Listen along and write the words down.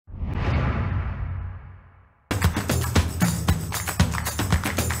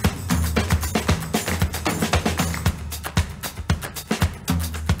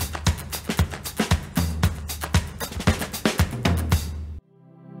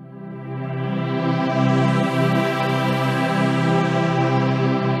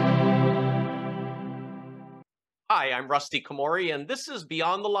I'm Rusty Komori, and this is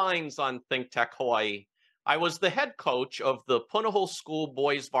Beyond the Lines on ThinkTech Hawaii. I was the head coach of the Punahou School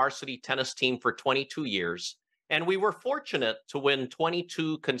boys varsity tennis team for 22 years, and we were fortunate to win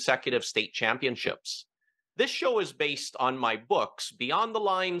 22 consecutive state championships. This show is based on my books, Beyond the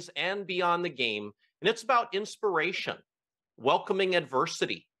Lines and Beyond the Game, and it's about inspiration, welcoming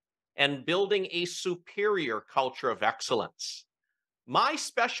adversity, and building a superior culture of excellence. My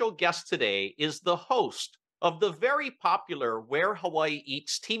special guest today is the host of the very popular Where Hawaii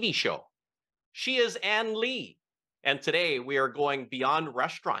Eats TV show. She is Mon Lee, and today we are going beyond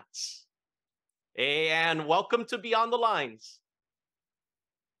restaurants. Hey, Ann, welcome to Beyond the Lines.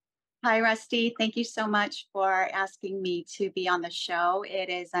 Hi, Rusty. Thank you so much for asking me to be on the show. It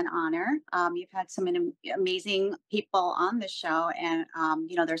is an honor. You've had some amazing people on the show, and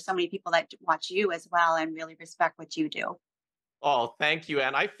there's so many people that watch you as well and really respect what you do. Oh, thank you,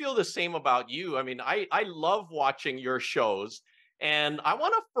 Ann. I feel the same about you. I mean, I love watching your shows. And I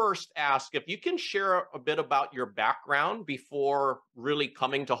want to first ask if you can share a bit about your background before really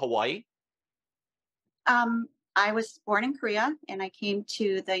coming to Hawaii. I was born in Korea and I came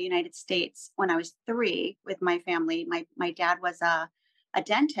to the United States when I was 3 with my family. My dad was a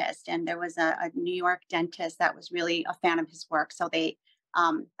dentist, and there was a New York dentist that was really a fan of his work. So they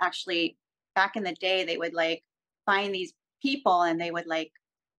actually, back in the day, they would like find these people and they would like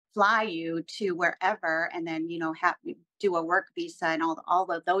fly you to wherever, and then have you do a work visa and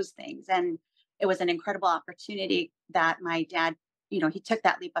all of those things. And it was an incredible opportunity that my dad, he took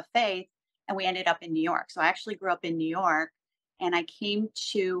that leap of faith, and we ended up in New York. So I actually grew up in New York, and I came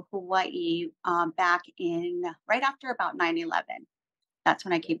to Hawaii back in right after about 9/11. That's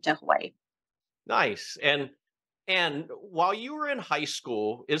when I came to Hawaii. Nice. And while you were in high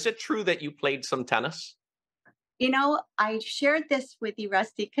school, is it true that you played some tennis? I shared this with you,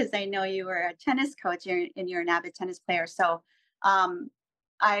 Rusty, because I know you were a tennis coach and you're an avid tennis player. So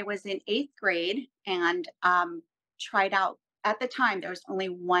I was in 8th grade and tried out. At the time, there was only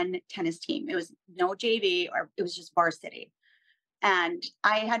one tennis team. It was no JV, or it was just varsity. And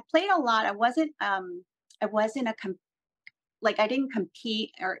I had played a lot. I wasn't like I didn't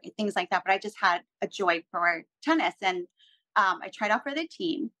compete or things like that, but I just had a joy for tennis. And I tried out for the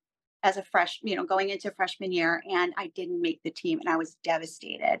team as a going into freshman year, and I didn't make the team, and I was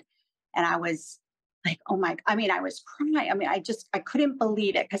devastated. And I was like, oh my, I mean, I was crying. I mean, I couldn't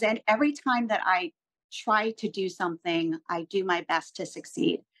believe it, because every time that I try to do something, I do my best to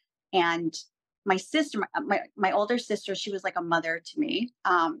succeed. And my sister, my older sister, she was like a mother to me.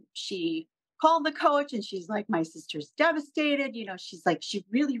 She called the coach and she's like, my sister's devastated. She's like, she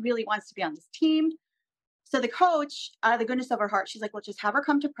really, really wants to be on this team. So the coach, out of the goodness of her heart, she's like, well, just have her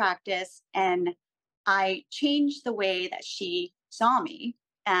come to practice. And I changed the way that she saw me.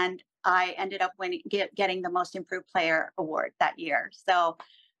 And I ended up getting the most improved player award that year. So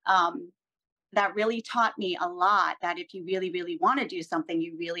that really taught me a lot, that if you really, really want to do something,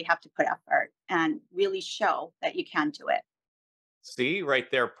 you really have to put effort and really show that you can do it. See, right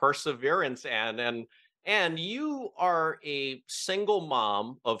there, perseverance, and you are a single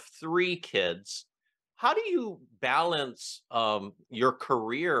mom of 3 kids. How do you balance your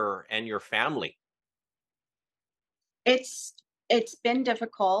career and your family? It's been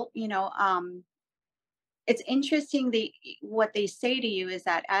difficult. It's interesting, what they say to you is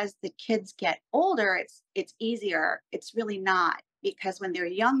that as the kids get older, it's easier. It's really not, because when they're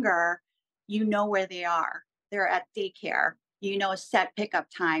younger, you know where they are. They're at daycare. Set pickup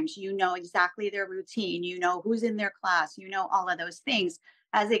times. Exactly their routine. Who's in their class. All of those things.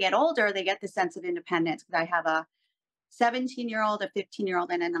 As they get older, they get the sense of independence. Because I have a 17-year-old, a 15-year-old,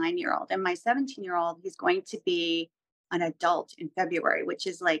 and a 9-year-old. And my 17-year-old, he's going to be an adult in February, which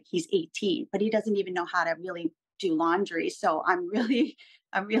is like he's 18, but he doesn't even know how to really do laundry. So I'm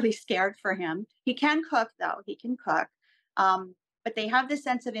really scared for him. He can cook though. He can cook. But they have this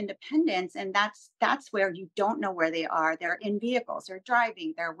sense of independence, and that's where you don't know where they are. They're in vehicles, they're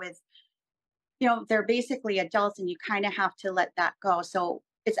driving, they're with, they're basically adults, and you kind of have to let that go. So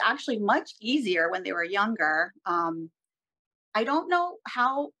it's actually much easier when they were younger. I don't know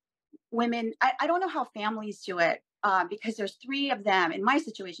how I don't know how families do it, because there's 3 of them. In my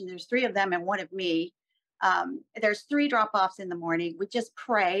situation, there's 3 of them and 1 of me. There's 3 drop-offs in the morning. We just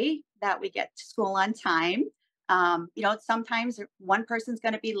pray that we get to school on time. Sometimes one person's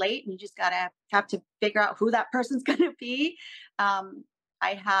going to be late, and you just have to figure out who that person's going to be.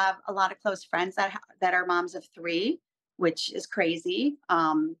 I have a lot of close friends that are moms of 3, which is crazy.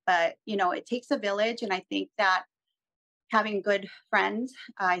 But it takes a village, and I think that having good friends,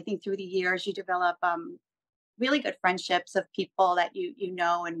 I think through the years you develop really good friendships of people that you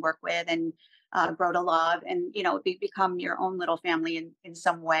know and work with, and grow to love, and become your own little family in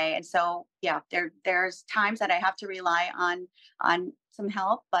some way. And so yeah, there's times that I have to rely on some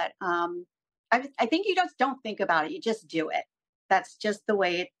help, but I think you just don't think about it, you just do it. That's just the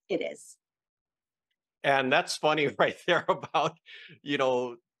way it is. And that's funny right there about,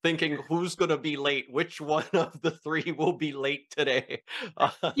 thinking who's going to be late, which one of the three will be late today.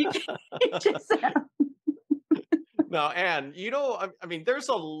 You, you just No, and I mean, there's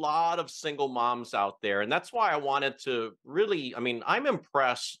a lot of single moms out there, and that's why I wanted to really. I mean, I'm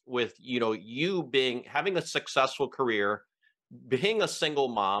impressed with you being having a successful career, being a single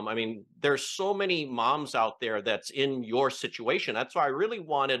mom. I mean, there's so many moms out there that's in your situation. That's why I really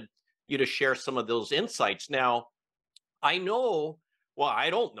wanted you to share some of those insights. Now, I know, well, I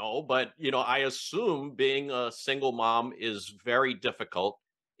don't know, but I assume being a single mom is very difficult.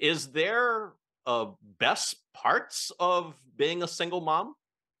 Is there best parts of being a single mom?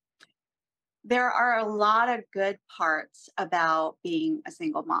 There are a lot of good parts about being a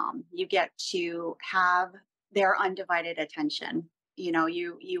single mom. You get to have their undivided attention.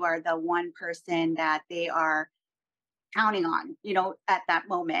 You are the one person that they are counting on, at that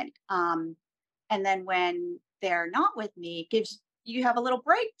moment. And then when they're not with me, gives you have a little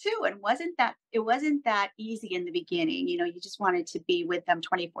break too. And it wasn't that easy in the beginning. You just wanted to be with them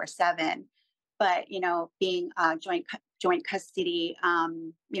 24/7. But being joint custody,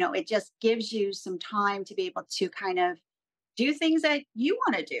 it just gives you some time to be able to kind of do things that you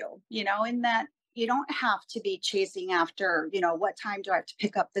want to do. In that you don't have to be chasing after, what time do I have to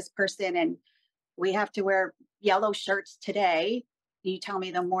pick up this person, and we have to wear yellow shirts today. You tell me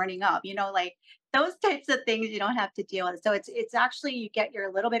the morning of, like those types of things you don't have to deal with. So it's actually, you get your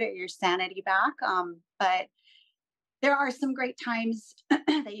a little bit of your sanity back. But there are some great times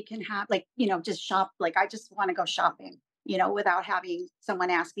that you can have, like, just shop. Like, I just want to go shopping, without having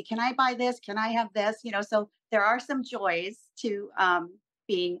someone ask me, can I buy this? Can I have this? So there are some joys to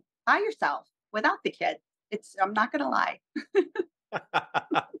being by yourself without the kid. I'm not going to lie.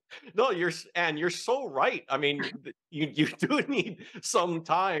 No, you're so right. I mean, you do need some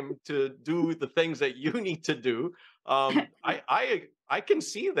time to do the things that you need to do. I can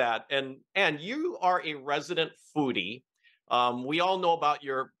see that, and you are a resident foodie. We all know about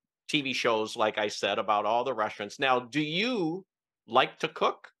your TV shows, like I said, about all the restaurants. Now, do you like to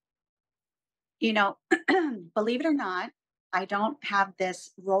cook? you know, Believe it or not, I don't have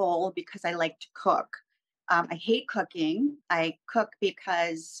this role because I like to cook. I hate cooking. I cook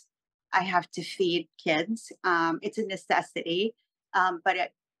because I have to feed kids. It's a necessity.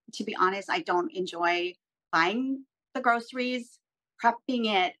 To be honest, I don't enjoy buying the groceries, prepping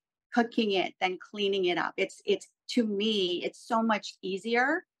it, cooking it, then cleaning it up. It's to me, it's so much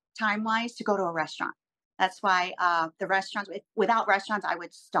easier time wise to go to a restaurant. That's why the restaurants, without restaurants, I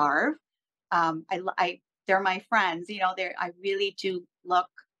would starve. They're my friends. I really do look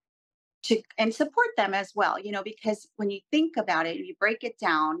to and support them as well. Because when you think about it, you break it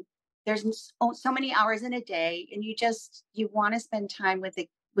down. There's so many hours in a day, and you want to spend time with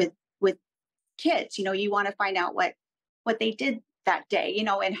kids. You want to find out what they did that day.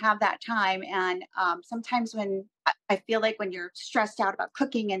 And have that time. And sometimes when I feel like when you're stressed out about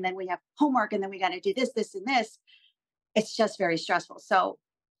cooking, and then we have homework, and then we got to do this, and this, it's just very stressful. So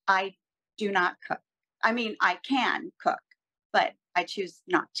I do not cook. I mean, I can cook, but I choose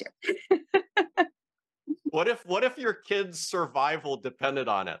not to. What if your kids' survival depended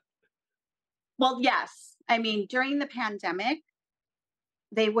on it? Well, yes. I mean, during the pandemic,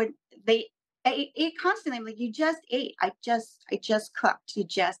 they ate constantly. I'm like, you just ate. I just cooked. You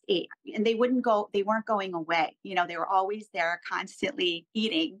just ate. And they weren't going away. They were always there, constantly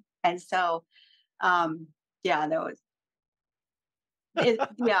eating. And so yeah,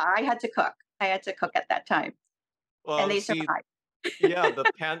 yeah, I had to cook. I had to cook at that time. And Well, they see, survived. yeah,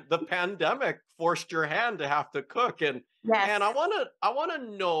 the pandemic forced your hand to have to cook, and I Yes. want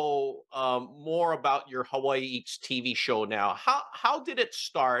to know more about your Hawaii Eats TV show now. How did it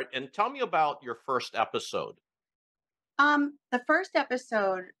start? And tell me about your first episode. The first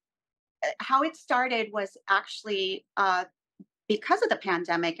episode, how it started was actually because of the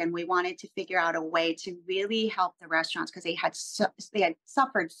pandemic, and we wanted to figure out a way to really help the restaurants because they had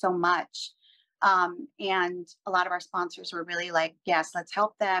suffered so much. And a lot of our sponsors were really like, yes, let's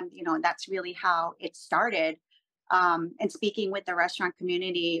help them. And that's really how it started. And speaking with the restaurant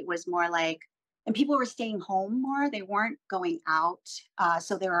community was more like, and people were staying home more. They weren't going out.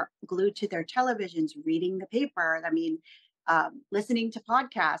 So they were glued to their televisions, reading the paper. I mean, listening to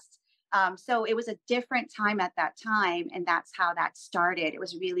podcasts. So it was a different time at that time. And that's how that started. It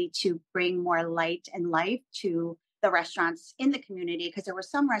was really to bring more light and life to the restaurants in the community, because there were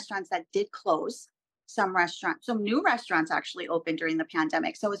some restaurants that did close, some new restaurants actually opened during the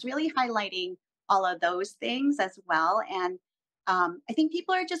pandemic. So it was really highlighting all of those things as well. And I think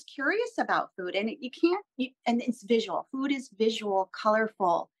people are just curious about food, and you can't, and it's visual. Food is visual,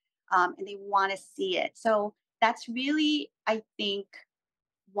 colorful, and they want to see it. So that's really, I think,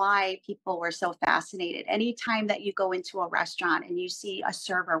 why people were so fascinated. Anytime that you go into a restaurant and you see a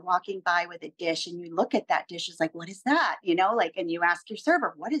server walking by with a dish and you look at that dish, it's like, what is that? Like, and you ask your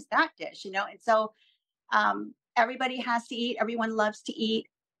server, what is that dish? And so everybody has to eat, everyone loves to eat.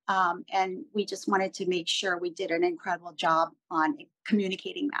 And we just wanted to make sure we did an incredible job on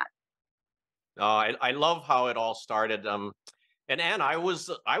communicating that. I love how it all started. And Anne, I was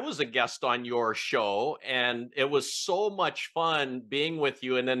a guest on your show, and it was so much fun being with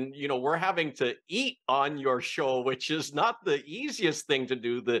you. And then we're having to eat on your show, which is not the easiest thing to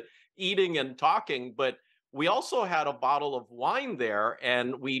do, the eating and talking. But we also had a bottle of wine there,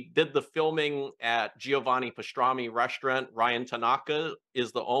 and we did the filming at Giovanni Pastrami restaurant. Ryan Tanaka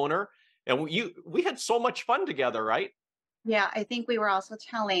is the owner, and we had so much fun together, right? Yeah, I think we were also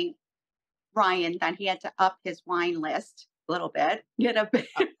telling Ryan that he had to up his wine list a little bit.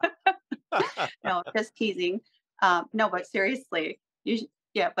 No, just teasing. No, but seriously,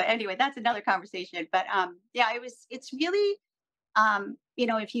 yeah. But anyway, that's another conversation. But yeah, it's really,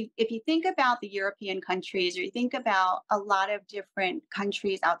 if you think about the European countries, or you think about a lot of different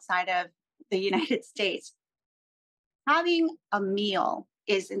countries outside of the United States, having a meal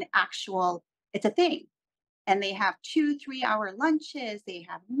is it's a thing. And they have 2 3 hour lunches, they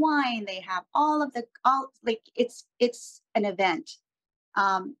have wine, they have all like, it's an event.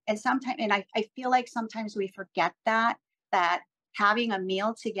 And sometimes, and I feel like sometimes we forget that having a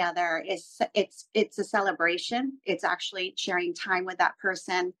meal together it's a celebration. It's actually sharing time with that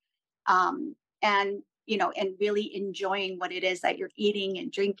person, and and really enjoying what it is that you're eating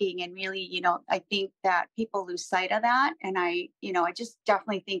and drinking. And really, I think that people lose sight of that. And I just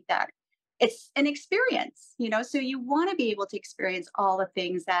definitely think that it's an experience, so you want to be able to experience all the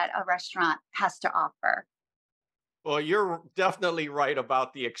things that a restaurant has to offer. Well, you're definitely right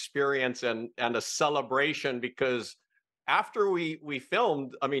about the experience and a celebration, because after we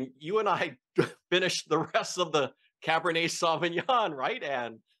filmed, I mean, you and I finished the rest of the Cabernet Sauvignon, right?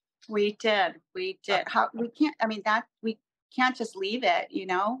 And We did. How we can't, I mean, that we can't just leave it,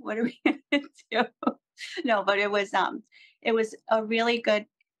 what are we gonna do? No, but it was a really good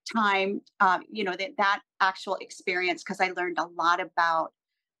time, that actual experience, because I learned a lot about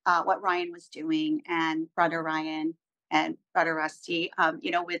what Ryan was doing, and brother Ryan and brother Rusty,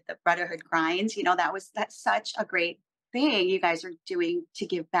 with the Brotherhood Grinds. That's such a great thing you guys are doing to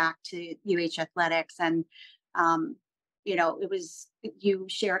give back to UH athletics. And you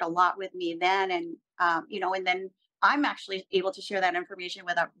shared a lot with me then, and and then I'm actually able to share that information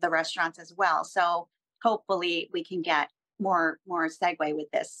with the restaurants as well. So hopefully we can get more segue with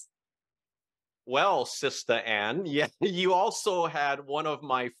this. well, Sister Ann, yeah, you also had one of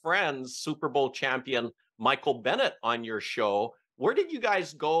my friends, Super Bowl champion Michael Bennett, on your show. Where did you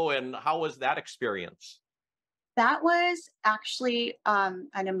guys go, and how was that experience? That was actually an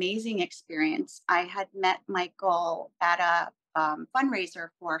amazing experience. I had met Michael at a fundraiser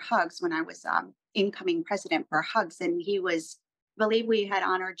for Hugs when I was incoming president for Hugs, and I believe we had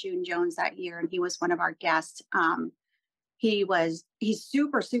honored June Jones that year, and he was one of our guests. He's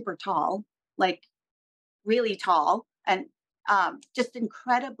super, super tall, like really tall, and just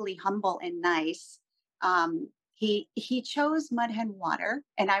incredibly humble and nice. He chose mud hen water,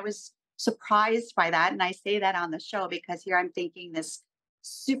 and I was surprised by that. And I say that on the show because here I'm thinking this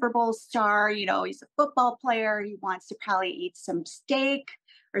Super Bowl star, he's a football player. He wants to probably eat some steak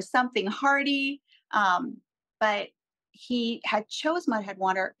or something hearty. But he had chose mud hen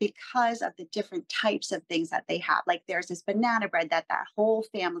water because of the different types of things that they have. Like there's this banana bread that whole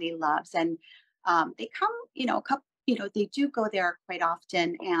family loves, and they come, a couple, they do go there quite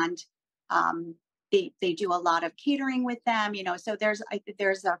often, and they do a lot of catering with them. So there's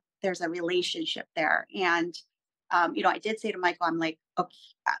a relationship there. And I did say to Michael, I'm like, okay,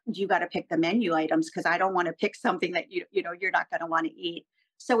 you got to pick the menu items, because I don't want to pick something that you're not going to want to eat.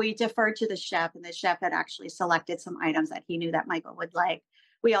 So we deferred to the chef, and the chef had actually selected some items that he knew that Michael would like.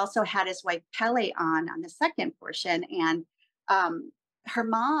 We also had his wife Pele on the second portion, and her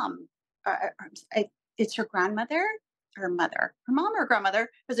mom, it's her grandmother, her mom or grandmother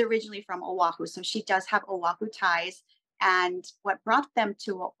was originally from Oahu, so she does have Oahu ties. And what brought them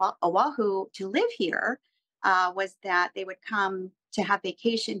to Oahu to live here was that they would come to have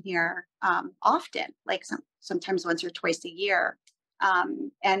vacation here often, like sometimes once or twice a year.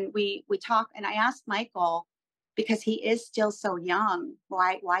 And we talked, and I asked Michael, because he is still so young,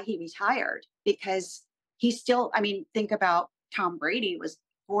 why he retired. Because he's still, I mean, think about Tom Brady was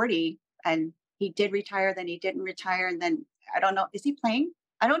 40 and he did retire, then he didn't retire, and then I don't know, is he playing?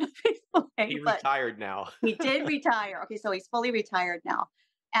 I don't know if he's He playing, but retired now. he did retire. Okay, so he's fully retired now.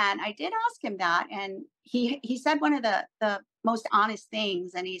 And I did ask him that, and he said one of the most honest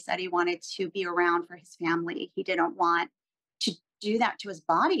things, and he said he wanted to be around for his family. He didn't want to do that to his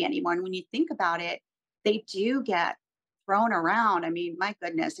body anymore. And when you think about it, they do get thrown around. I mean, my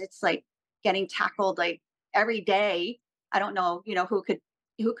goodness, it's like getting tackled like every day. I don't know, who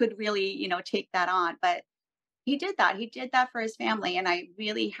could really, take that on, but he did that. He did that for his family. And I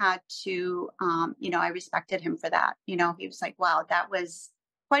really had to, I respected him for that. He was like, wow, that was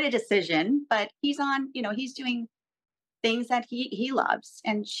quite a decision, but he's on, he's doing things that he loves.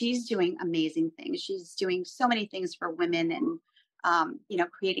 And she's doing amazing things. She's doing so many things for women and,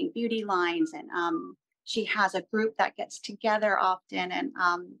 creating beauty lines. And she has a group that gets together often. And,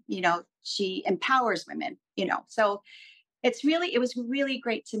 she empowers women, so it was really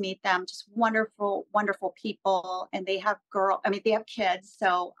great to meet them. Just wonderful, wonderful people. And they have kids.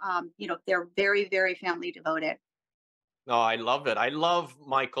 So, they're very, very family devoted. No, I love it. I love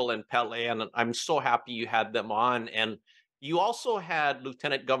Michael and Pele, and I'm so happy you had them on. And you also had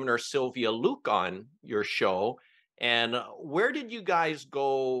Lieutenant Governor Sylvia Luke on your show. And where did you guys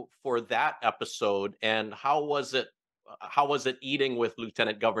go for that episode? And how was it? How was it eating with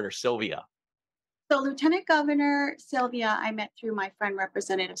Lieutenant Governor Sylvia? So Lieutenant Governor Sylvia, I met through my friend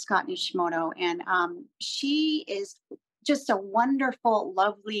Representative Scott Nishimoto, and she is just a wonderful,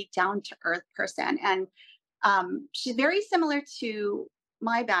 lovely, down to earth person. And she's very similar to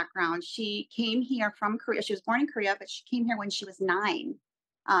my background. She came here from Korea. She was born in Korea, but she came here when she was 9.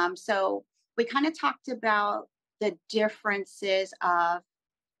 So we kind of talked about the differences of,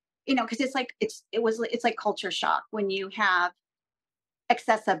 because it's like culture shock when you have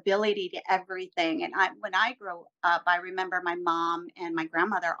accessibility to everything. And when I grew up, I remember my mom and my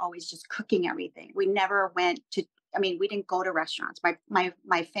grandmother always just cooking everything. We never went to, I mean, we didn't go to restaurants.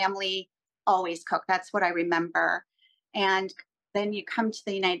 My family always cooked. That's what I remember. And then you come to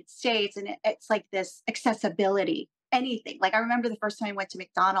the United States and it's like this accessibility, anything. Like I remember the first time I went to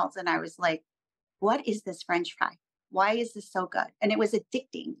McDonald's and I was like, what is this French fry? Why is this so good? And it was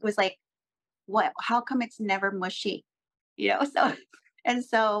addicting. It was like, how come it's never mushy? So and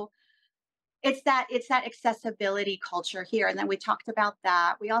so it's that accessibility culture here. And then we talked about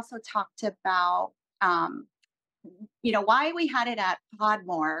that. We also talked about why we had it at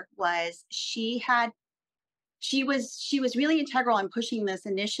Podmore was she was really integral in pushing this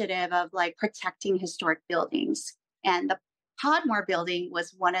initiative of like protecting historic buildings. And the Podmore building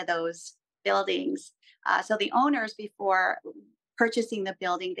was one of those buildings. So the owners, before purchasing the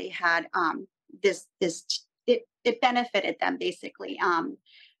building, they had this it benefited them basically,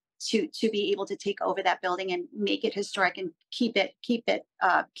 to be able to take over that building and make it historic and keep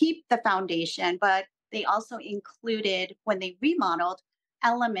the foundation. But they also included, when they remodeled,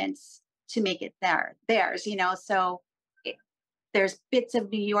 elements to make it theirs. So it, there's bits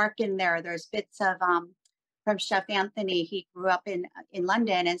of New York in there. There's bits of from Chef Anthony. He grew up in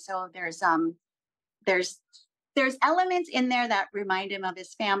London, and so there's there's elements in there that remind him of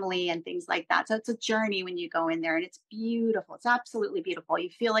his family and things like that. So it's a journey when you go in there, and it's beautiful. It's absolutely beautiful. You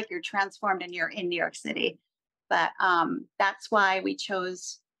feel like you're transformed and you're in New York City. But that's why we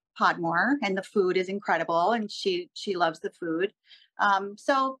chose Podmore, and the food is incredible, and she loves the food.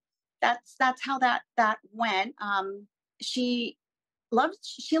 So that's how that went. She likes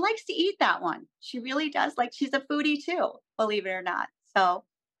to eat that one. She really does. Like, she's a foodie too, believe it or not. So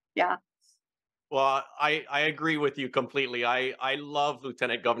yeah. Well, I agree with you completely. I love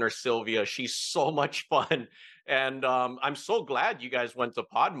Lieutenant Governor Sylvia. She's so much fun, and I'm so glad you guys went to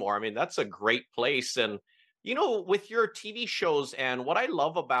Podmore. I mean, that's a great place, and with your TV shows, and what I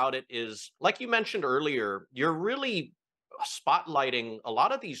love about it is, like you mentioned earlier, you're really spotlighting a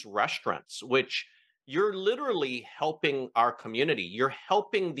lot of these restaurants, which you're literally helping our community. You're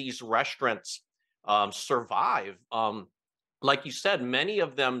helping these restaurants survive. Like you said, many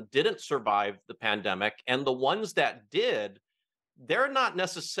of them didn't survive the pandemic, and the ones that did, they're not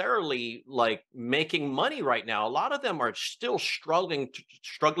necessarily like making money right now. A lot of them are still struggling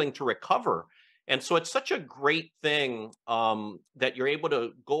to recover. And so it's such a great thing, that you're able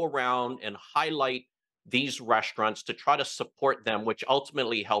to go around and highlight these restaurants to try to support them, which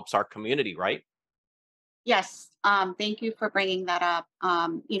ultimately helps our community, right? Yes. Thank you for bringing that up.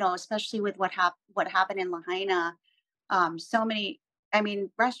 Especially with what happened in Lahaina. So many, I mean,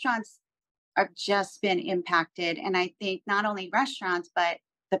 restaurants have just been impacted. And I think not only restaurants, but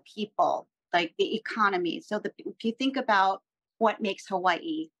the people. like the economy. So if you think about what makes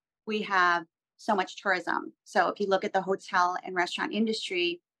Hawaii, we have so much tourism. So if you look at the hotel and restaurant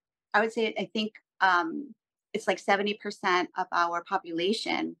industry, I would say I think it's like 70% of our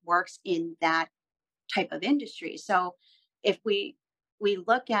population works in that type of industry. So if we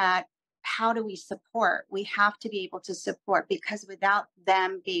look at how do we support, we have to be able to support because without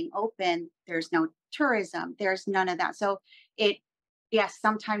them being open, there's no tourism, there's none of that. So it yes,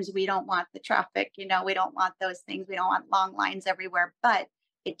 sometimes we don't want the traffic, we don't want those things, we don't want long lines everywhere, but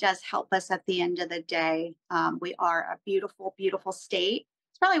it does help us at the end of the day. We are a beautiful, beautiful state.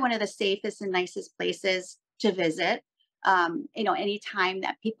 It's probably one of the safest and nicest places to visit. Anytime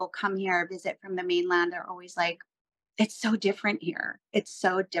that people come here, visit from the mainland, they're always like, it's so different here. It's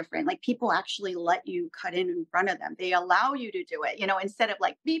so different. Like people actually let you cut in front of them. They allow you to do it, instead of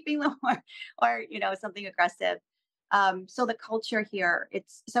like beeping them or something aggressive. So the culture here,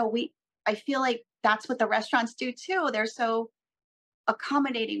 I feel like that's what the restaurants do too. They're so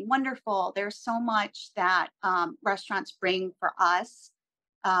accommodating, wonderful. There's so much that restaurants bring for us.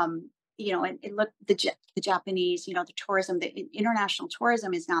 And look, the Japanese, the tourism, the international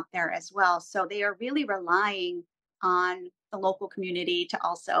tourism is not there as well. So they are really relying on the local community to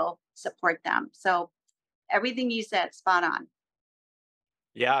also support them. So everything you said, spot on.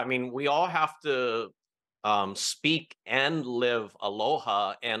 Yeah, I mean, we all have to speak and live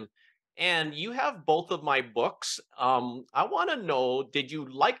aloha, and you have both of my books. I want to know, did you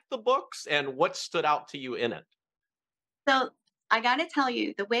like the books, and what stood out to you in it? So I got to tell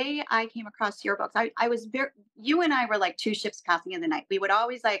you, the way I came across your books, I was you and I were like two ships passing in the night. We would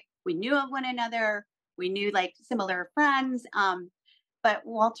always we knew of one another. We knew like similar friends. But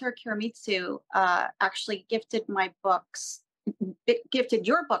Walter Kiramitsu actually gifted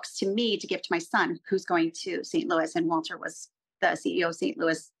your books to me to give to my son, who's going to St. Louis. And Walter was the CEO of St.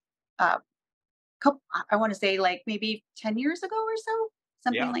 Louis, uh, I want to say like maybe 10 years ago or so,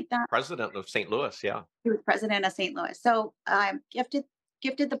 something Yeah, like that. president of St. Louis. Yeah. He was president of St. Louis. So I gifted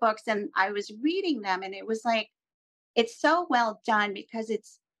the books and I was reading them and it was like, it's so well done because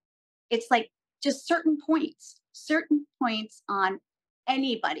it's like just certain points on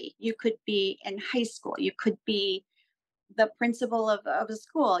anybody. You could be in high school, you could be the principal of a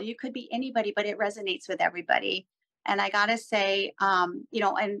school, you could be anybody, but it resonates with everybody. And I gotta say,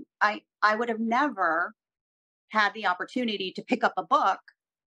 and I would have never had the opportunity to pick up a book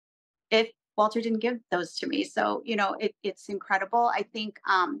if Walter didn't give those to me. So, it's incredible. I think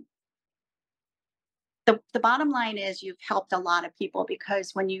the bottom line is you've helped a lot of people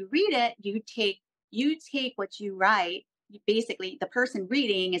because when you read it, you take what you write. Basically, the person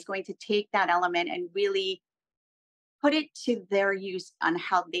reading is going to take that element and really put it to their use on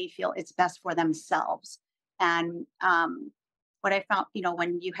how they feel it's best for themselves. And what I found,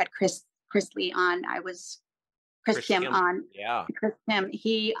 when you had Chris Lee on, I was Chris Chris Kim Kim. on. Yeah. Chris Kim,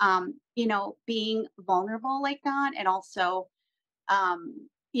 he, being vulnerable like that, and also,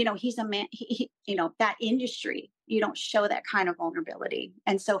 he's a man. That industry, you don't show that kind of vulnerability,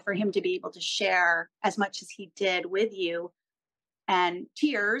 and so for him to be able to share as much as he did with you, and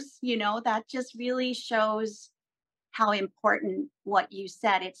tears, that just really shows how important what you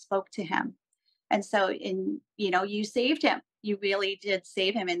said. It spoke to him, and so you saved him. You really did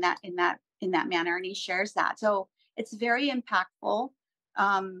save him in that manner, and he shares that. So it's very impactful.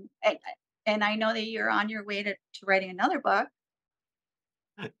 And I know that you're on your way to writing another book.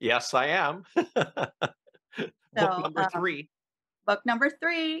 Yes, I am. Book So number three. book number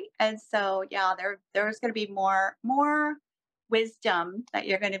 3, and so yeah, there's going to be more wisdom that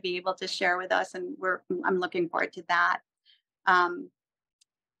you're going to be able to share with us, and I'm looking forward to that. Um,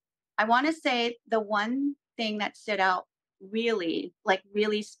 I want to say the one thing that stood out really, like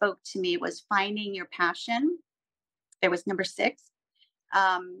really spoke to me was finding your passion. It was number 6.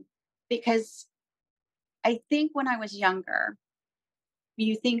 Um, because I think when I was younger,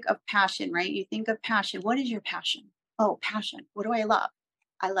 you think of passion, right? You think of passion. What is your passion? Oh, passion. What do I love?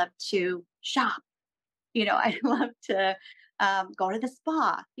 I love to shop. I love to go to the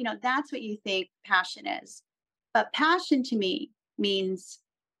spa. That's what you think passion is. But passion to me means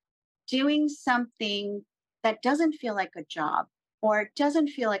doing something that doesn't feel like a job or it doesn't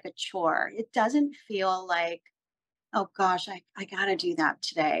feel like a chore. It doesn't feel like, oh gosh, I got to do that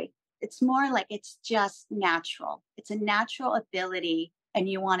today. It's more like it's just natural. It's a natural ability, and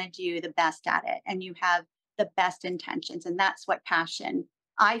you want to do the best at it, and you have the best intentions. And that's what passion,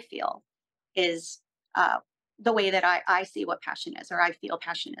 I feel, is the way that I see what passion is, or I feel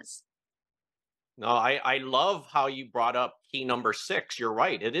passion is. No, I love how you brought up key number 6. You're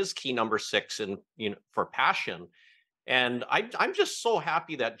right. It is key number 6 for passion. And I'm just so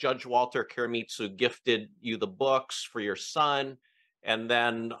happy that Judge Walter Kirimitsu gifted you the books for your son. And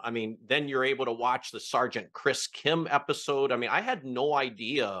then, I mean, then you're able to watch the Sergeant Chris Kim episode. I mean, I had no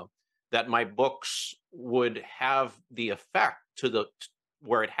idea that my books would have the effect to the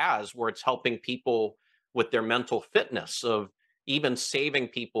where it has, where it's helping people with their mental fitness, of even saving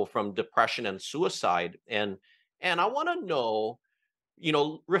people from depression and suicide. And I want to know,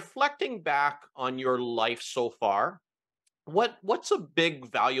 reflecting back on your life so far, what's a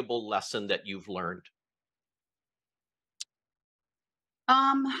big valuable lesson that you've learned?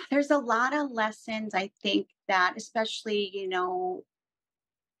 There's a lot of lessons I think that, especially,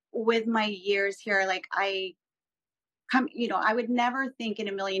 with my years here, like I would never think in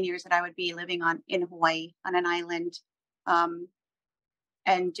a million years that I would be living in Hawaii on an island, um,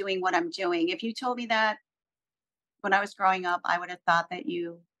 and doing what I'm doing. If you told me that when I was growing up, I would have thought that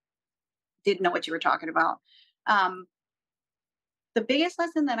you didn't know what you were talking about. Um, the biggest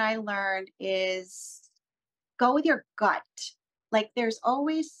lesson that I learned is go with your gut. Like there's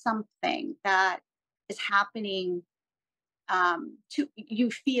always something that is happening, to you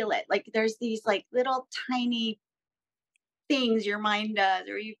feel it. Like there's these like little tiny things your mind does,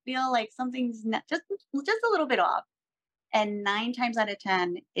 or you feel like something's not, just a little bit off. And 9 times out of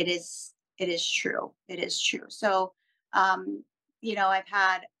 10, it is true. It is true. So, um, I've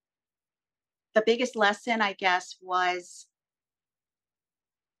had the biggest lesson, I guess, was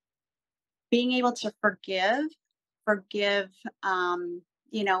being able to forgive, um,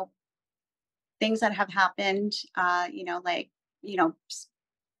 you know, things that have happened, like,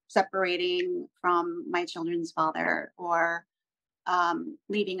 separating from my children's father, or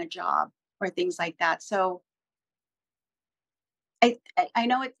leaving a job, or things like that. So I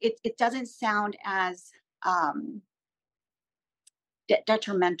know it doesn't sound as um,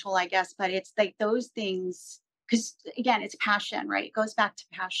 detrimental, I guess, but it's like those things, because again, it's passion, right? It goes back to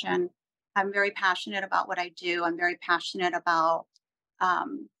passion. I'm very passionate about what I do. I'm very passionate about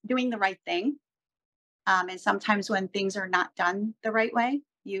doing the right thing. And sometimes when things are not done the right way,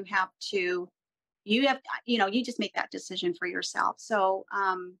 you just make that decision for yourself. So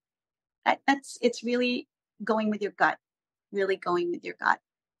it's really going with your gut, really going with your gut.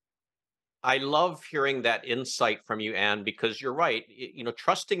 I love hearing that insight from you, Anne, because you're right.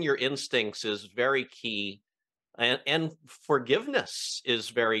 Trusting your instincts is very key, and forgiveness is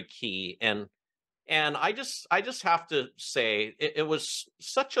very key. And I just have to say, it was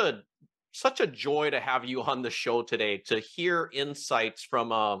such a joy to have you on the show today, to hear insights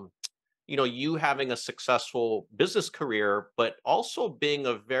from you having a successful business career, but also being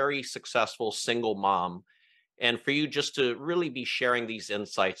a very successful single mom, and for you just to really be sharing these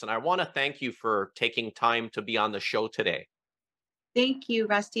insights. And I want to thank you for taking time to be on the show today. Thank you,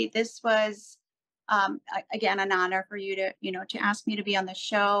 Rusty. This was again an honor for you to ask me to be on the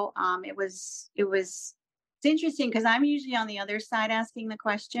show. It's interesting because I'm usually on the other side asking the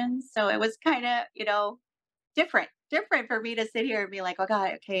questions, so it was kind of different for me to sit here and be like, oh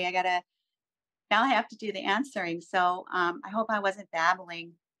God, okay, I gotta now I have to do the answering. So I hope I wasn't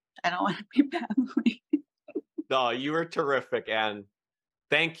babbling. I don't want to be babbling. No, you were terrific, and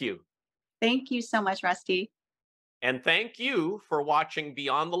thank you. Thank you so much, Rusty. And thank you for watching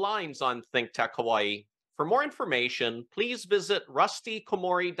Beyond the Lines on ThinkTech Hawaii. For more information, please visit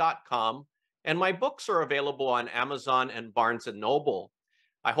rustykomori.com, and my books are available on Amazon and Barnes and Noble.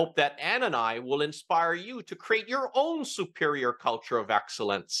 I hope that Anne and I will inspire you to create your own superior culture of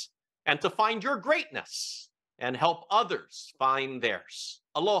excellence, and to find your greatness and help others find theirs.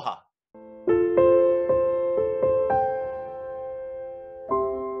 Aloha.